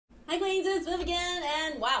Hi Queens, it's Viv again,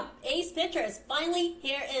 and wow, Ace Pictures finally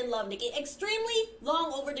here in Love Nikki. Extremely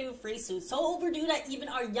long overdue free suit. So overdue that even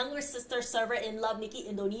our younger sister server in Love Nikki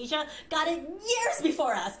Indonesia got it years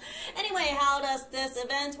before us. Anyway, how does this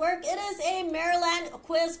event work? It is a Miraland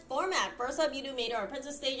quiz format. First up, you do Maiden or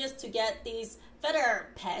Princess stages to get these feather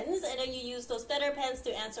pens, and then you use those feather pens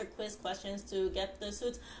to answer quiz questions to get the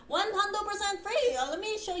suits 100% free. Let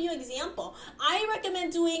me show you an example. I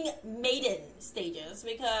recommend doing maiden stages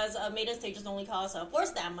because maiden stages only cost 4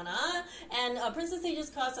 stamina and princess stages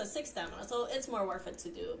cost 6 stamina, so it's more worth it to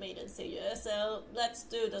do maiden stages. So let's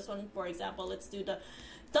do this one for example. Let's do the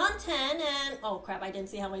Done 10 and oh crap, I didn't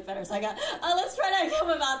see how many feathers I got. Let's try that again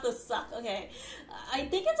without the suck. Okay, I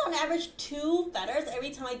think it's on average 2 feathers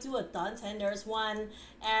every time I do a Done 10. There's 1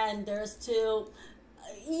 and there's 2.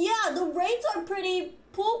 Yeah, the rates are pretty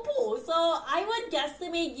poo-poo. So I would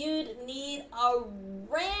guesstimate you'd need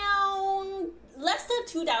around less than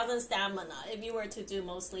 2,000 stamina if you were to do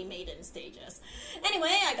mostly maiden stages.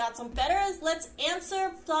 Anyway, I got some feathers. Let's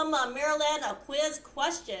answer some Miraland quiz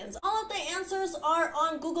questions. All of the answers are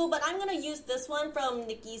on Google, but I'm gonna use this one from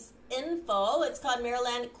Nikki's info. It's called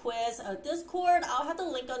Miraland Quiz Discord. I'll have the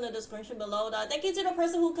link on the description below. Thank you to the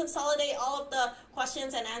person who consolidated all of the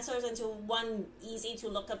questions and answers into one easy to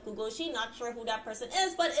look up Google sheet. Not sure who that person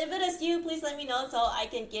is, but if it is you, please let me know so I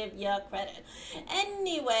can give you credit.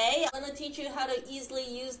 Anyway, I'm gonna teach you how to easily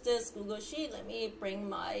use this Google sheet. Let me bring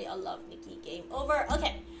my Love Nikki game over.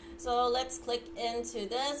 Okay, so let's click into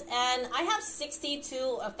this, and I have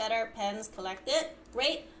 62 feather pens collected.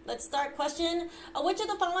 Great. Let's start. Question: which of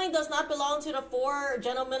the following does not belong to the 4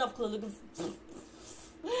 gentlemen of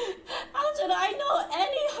How should I know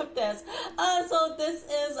any of this? So this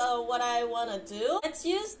is what I want to do. Let's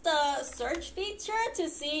use the search feature to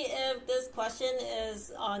see if this question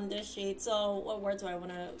is on this sheet. So what words do I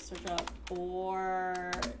want to search up?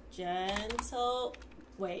 4 gentle.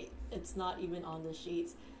 Wait, it's not even on the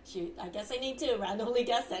sheets. Shoot, I guess I need to randomly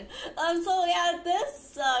guess it. So yeah,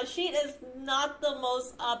 this sheet is not the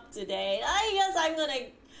most up to date. I guess I'm gonna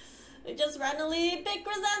just randomly pick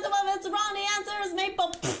chrysanthemum. If it's wrong, the answer is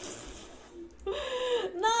maple.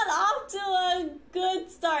 Not off to a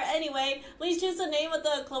good start. Anyway, please choose the name of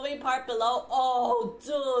the clothing part below. Oh,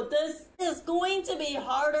 dude, this is going to be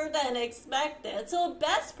harder than expected. So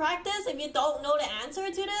best practice, if you don't know the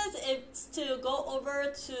answer to this, is to go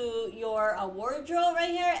over to your wardrobe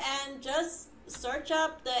right here and just search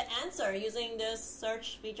up the answer using this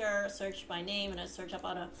search feature. Search by name and I search up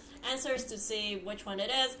all the answers to see which one it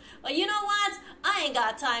is. But you know what? I ain't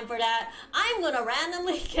got time for that. I'm gonna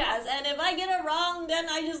randomly guess, and if I get it wrong, then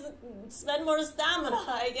I just spend more stamina,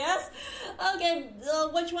 I guess. Okay,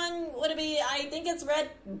 which one would it be? I think it's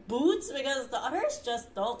red boots because the others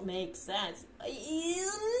just don't make sense.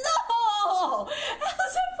 No!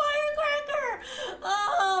 How's a firecracker?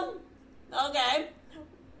 Okay.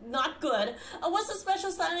 Not good. What's the special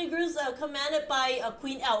styling groups commanded by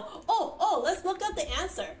Queen L? Oh, let's look up the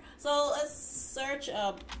answer. So let's search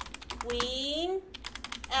Queen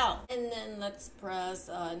L. And then let's press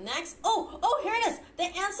next. Oh, here it is.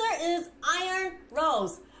 The answer is Iron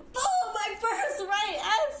Rose. Boom! My first right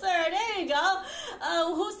answer. There you go.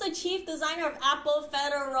 Who's the chief designer of Apple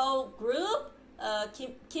Federal Group?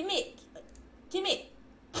 Kimi.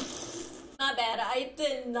 Not bad. I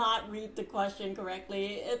did not read the question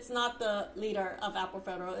correctly. It's not the leader of Apple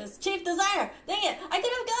Federal. It's chief designer. Dang it. I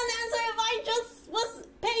could have gotten the answer if I just was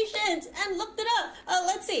patient and looked it up.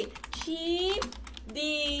 Let's see. Chief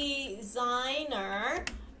designer.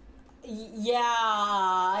 Yeah,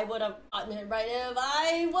 I would have gotten it right if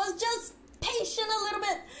I was just patient a little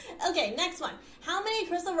bit. Okay, next one. How many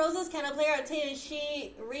crystal roses can a player obtain if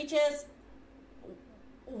she reaches...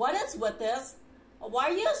 What is with this?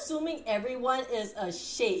 Why are you assuming everyone is a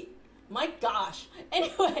shape? My gosh.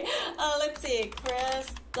 Anyway, let's see.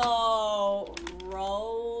 Crystal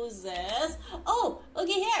roses. Oh,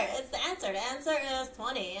 looky here. It's the answer. The answer is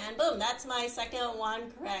 20. And boom, that's my second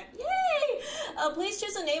one correct. Yay! Please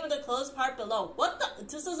choose the name of the closed part below. What the?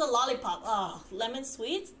 This is a lollipop. Oh, lemon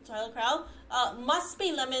sweet? Chocolate crown? Must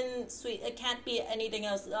be lemon sweet. It can't be anything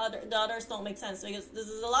else. The others don't make sense because this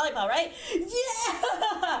is a lollipop, right?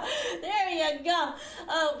 Yeah! There you go.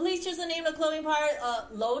 Please choose the name of the clothing part.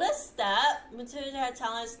 Lotus Step. Material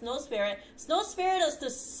talent. Snow Spirit. Snow Spirit is the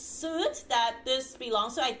suit that this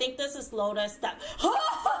belongs to. I think this is Lotus Step.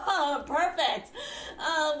 Perfect.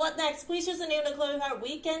 What next? Please choose the name of the clothing part.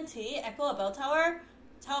 Weekend Tea. Echo a Bell Tower.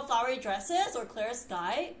 Tall flowery dresses or clear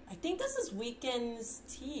sky. I think this is Weekend's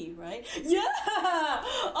Tea, right? Yeah!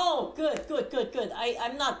 Oh, good.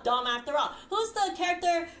 I'm not dumb after all. Who's the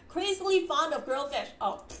character crazily fond of grilled fish?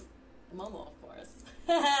 Oh, Momo, of course.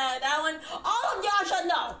 That one, all of y'all should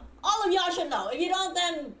know. All of y'all should know. If you don't,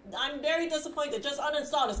 then I'm very disappointed. Just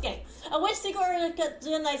uninstall this game. Which secret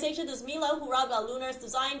organization does Mila, who robbed a Lunar's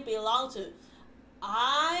design, belong to?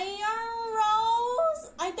 Iron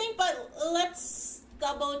Rose, I think, but let's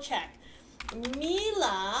double check.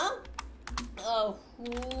 Mila,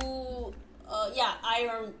 yeah,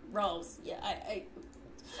 Iron Rose. Yeah,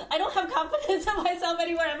 I don't have confidence in myself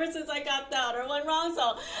anymore ever since I got the other one wrong.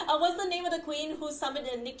 So, what's the name of the queen who summoned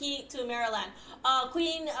Nikki to Miraland?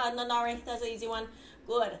 Queen Nanari. That's an easy one.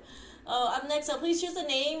 Good. Up next, please choose the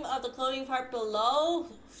name of the clothing part below.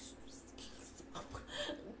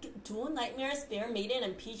 Dual Nightmares, Fair Maiden,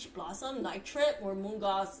 and Peach Blossom, Night Trip, or Moon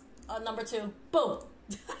Gods. Number 2. Boom.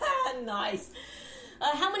 Nice.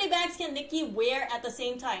 How many bags can Nikki wear at the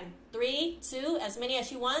same time? 3, 2, as many as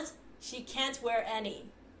she wants. She can't wear any.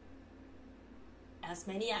 As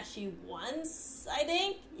many as she wants, I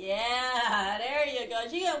think. Yeah, there you go.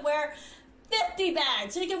 She can wear 50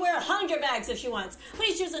 bags. She can wear 100 bags if she wants.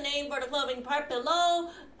 Please choose a name for the clothing part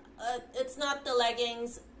below. It's not the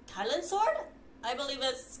leggings. Kylan Sword? I believe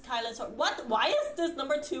it's Kylan Sword. What? Why is this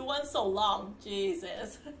number 2 one so long?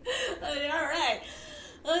 Jesus. Alright.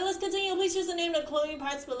 Let's continue. Please choose the name of the clothing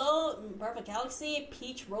parts below. Perfect Galaxy,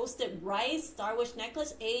 Peach Roasted Rice, Star Wish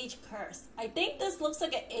Necklace, Age Curse. I think this looks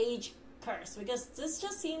like an Age Curse because this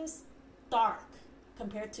just seems dark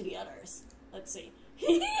compared to the others. Let's see.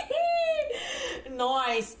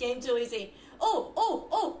 Nice. Game too easy.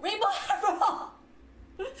 Oh, Rainbow Afro.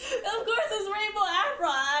 Of course it's Rainbow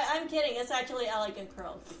Afro. I'm kidding. It's actually Elegant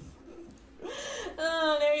Curl.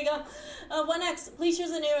 There you go. What next? Please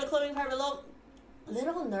choose the name of the clothing part below.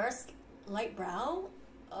 Little Nurse Light Brown?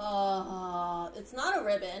 It's not a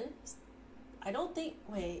ribbon. I don't think...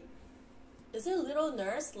 Wait. Is it Little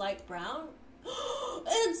Nurse Light Brown?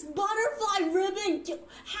 It's Butterfly Ribbon!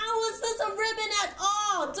 How is this a ribbon at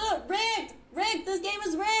all? Dude, rigged! Rigged! This game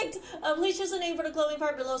is rigged! Please choose the name for the clothing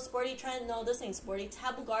part below. Sporty Trend. No, this ain't sporty.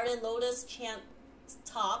 Taboo Garden Lotus Chant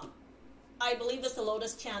Top. I believe it's the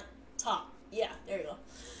Lotus Chant Top. Yeah, there you go.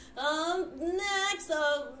 Next,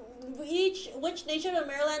 which nation of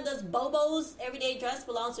Miraland does Bobo's everyday dress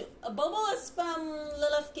belong to? Bobo is from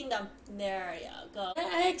Lilith Kingdom. There you go.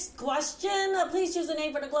 Next question. Please choose a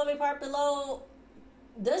name for the clothing part below.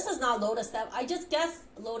 This is not Lotus Step. I just guessed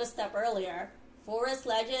Lotus Step earlier. Forest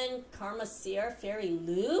Legend, Karma Seer, Fairy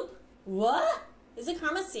Loop? What? Is it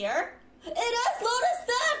Karma Seer? It is Lotus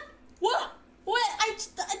Step! What? Wait, I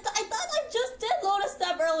thought I just did Lotus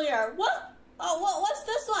Step earlier. What? What's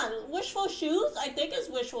this one? Wishful Shoes? I think it's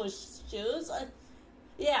Wishful Shoes.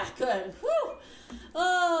 Yeah, good. Whew.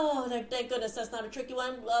 Oh, thank goodness that's not a tricky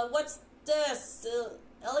one. What's this?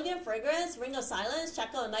 Elegant Fragrance, Ring of Silence,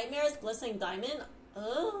 Shackle of Nightmares, Glistening Diamond.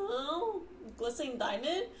 Oh, Glistening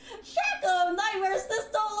Diamond? Shackle of Nightmares! This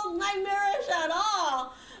don't look nightmarish at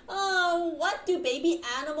all! What do baby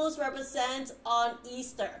animals represent on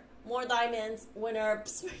Easter? More diamonds, winner,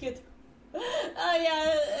 oh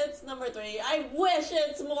yeah, it's number 3. I wish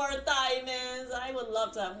it's more diamonds. I would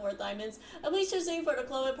love to have more diamonds. At least you're saying for the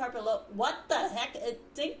clothing part below. What the heck? I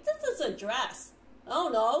think this is a dress. Oh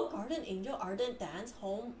no. Garden Angel, Ardent Dance,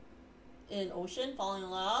 Home in Ocean, Falling in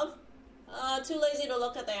Love. Too lazy to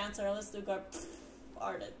look at the answer. Let's do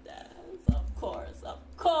Ardent Dance. Of course.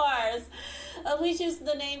 At least use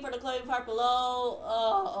the name for the clothing part below.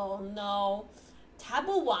 Oh no.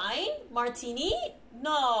 Taboo Wine? Martini?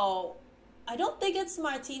 No. I don't think it's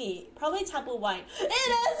Martini. Probably Taboo Wine. It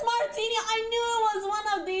is Martini! I knew it was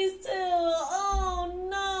one of these two! Oh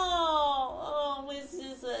no! Oh,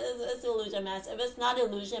 it's Illusion Mask. If it's not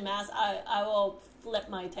Illusion Mask, I will flip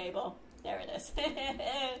my table. There it is.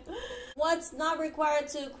 What's not required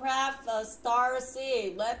to craft a Star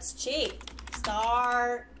Seed? Let's cheat.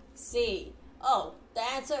 Star Seed. Oh, the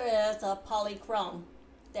answer is a polychrome.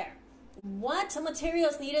 There. What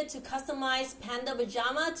materials needed to customize Panda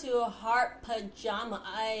Pajama to a Heart Pajama?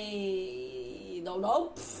 I don't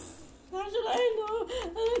know. How should I know?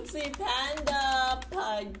 Let's see. Panda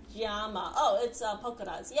Pajama. Oh, it's polka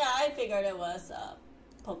dots. Yeah, I figured it was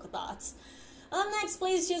polka dots. Next,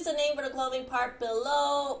 please choose a name for the clothing part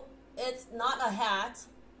below. It's not a hat.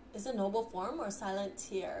 Is it Noble Form or Silent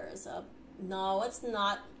Tears? No, it's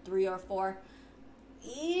not 3 or 4.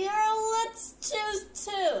 Yeah, let's choose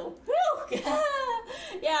 2. Whew.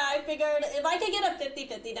 Yeah, I figured if I could get a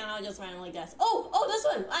 50-50, then I'll just randomly guess. Oh, this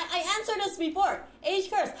one. I answered this before. Age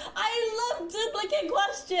Curse. I love duplicate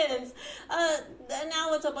questions. Then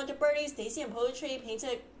now it's a bunch of birdies, Daisy and Poetry,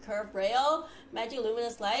 Painted Curved Rail, Magic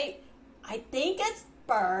Luminous Light. I think it's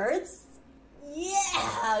birds.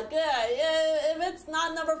 Yeah, good. If it's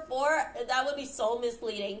not number 4, that would be so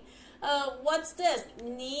misleading. What's this?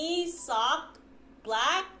 Knee sock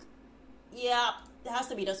black? Yep, it has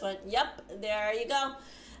to be this one. Yep, there you go.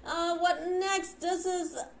 What next? This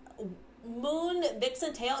is Moon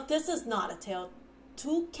Vixen tail. This is not a tail.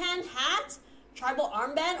 Toucan hat, tribal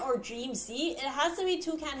armband, or Dream Z? It has to be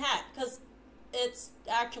Toucan hat because it's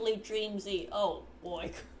actually Dream Z. Oh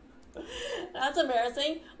boy, that's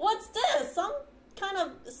embarrassing. What's this? Some kind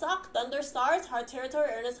of sock, thunder stars, hard territory,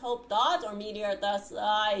 earnest hope dots, or meteor dust?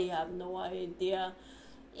 I have no idea.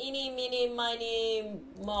 Eeny, meeny, miny,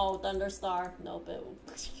 mo, thunderstar. Nope.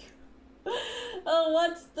 Oh,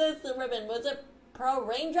 what's this ribbon? Was it Pro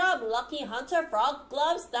Raindrop, Lucky Hunter, Frog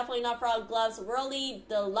Gloves? Definitely not Frog Gloves. Whirly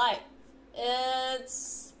Delight.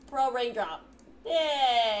 It's Pro Raindrop.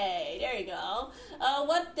 Yay! There you go.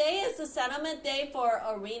 What day is the settlement day for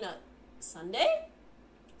Arena? Sunday?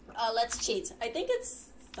 Let's cheat. I think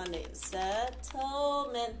it's Sunday.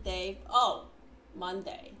 Settlement day. Oh,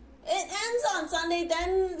 Monday. It ends on Sunday,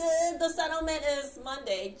 then the settlement is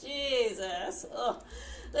Monday. Jesus. Ugh.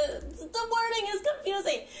 The wording is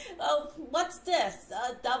confusing. What's this?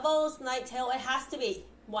 Devil's Nighttail. It has to be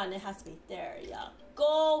one. It has to be. There you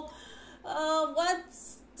go.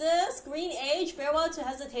 What's this? Green Age. Farewell to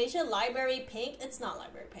Hesitation. Library Pink. It's not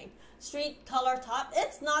Library Pink. Street Color Top.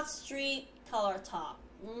 It's not Street Color Top.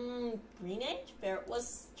 Green Age?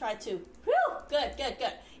 Let's try two. Whew! Good.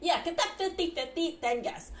 Yeah, get that 50-50, then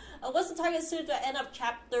guess. What's the target suit at the end of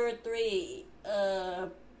chapter 3?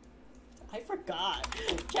 I forgot.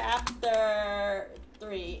 Chapter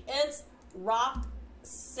 3. It's Rock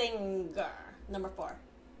Singer. Number 4.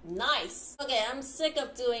 Nice. Okay, I'm sick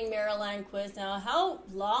of doing Miraland quiz now. How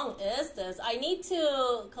long is this? I need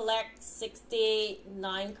to collect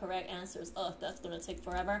 69 correct answers. Oh, that's gonna take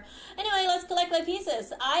forever. Anyway, let's collect my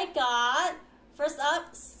pieces. I got, first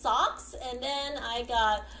up, socks, and then I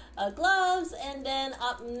got gloves, and then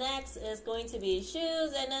up next is going to be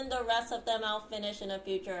shoes, and then the rest of them I'll finish in a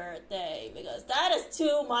future day because that is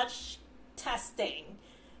too much testing.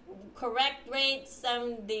 Correct rate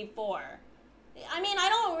 74. I mean, I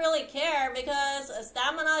don't really care because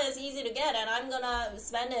stamina is easy to get and I'm gonna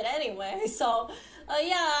spend it anyway. So,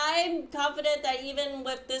 yeah, I'm confident that even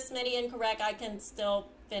with this many incorrect, I can still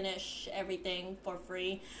finish everything for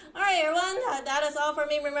free. Alright, everyone, that is all for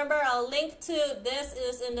me. Remember, a link to this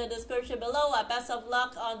is in the description below. Best of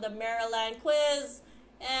luck on the Miraland quiz.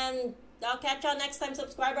 And I'll catch y'all next time.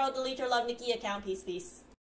 Subscribe or I'll delete your Love Nikki account. Peace.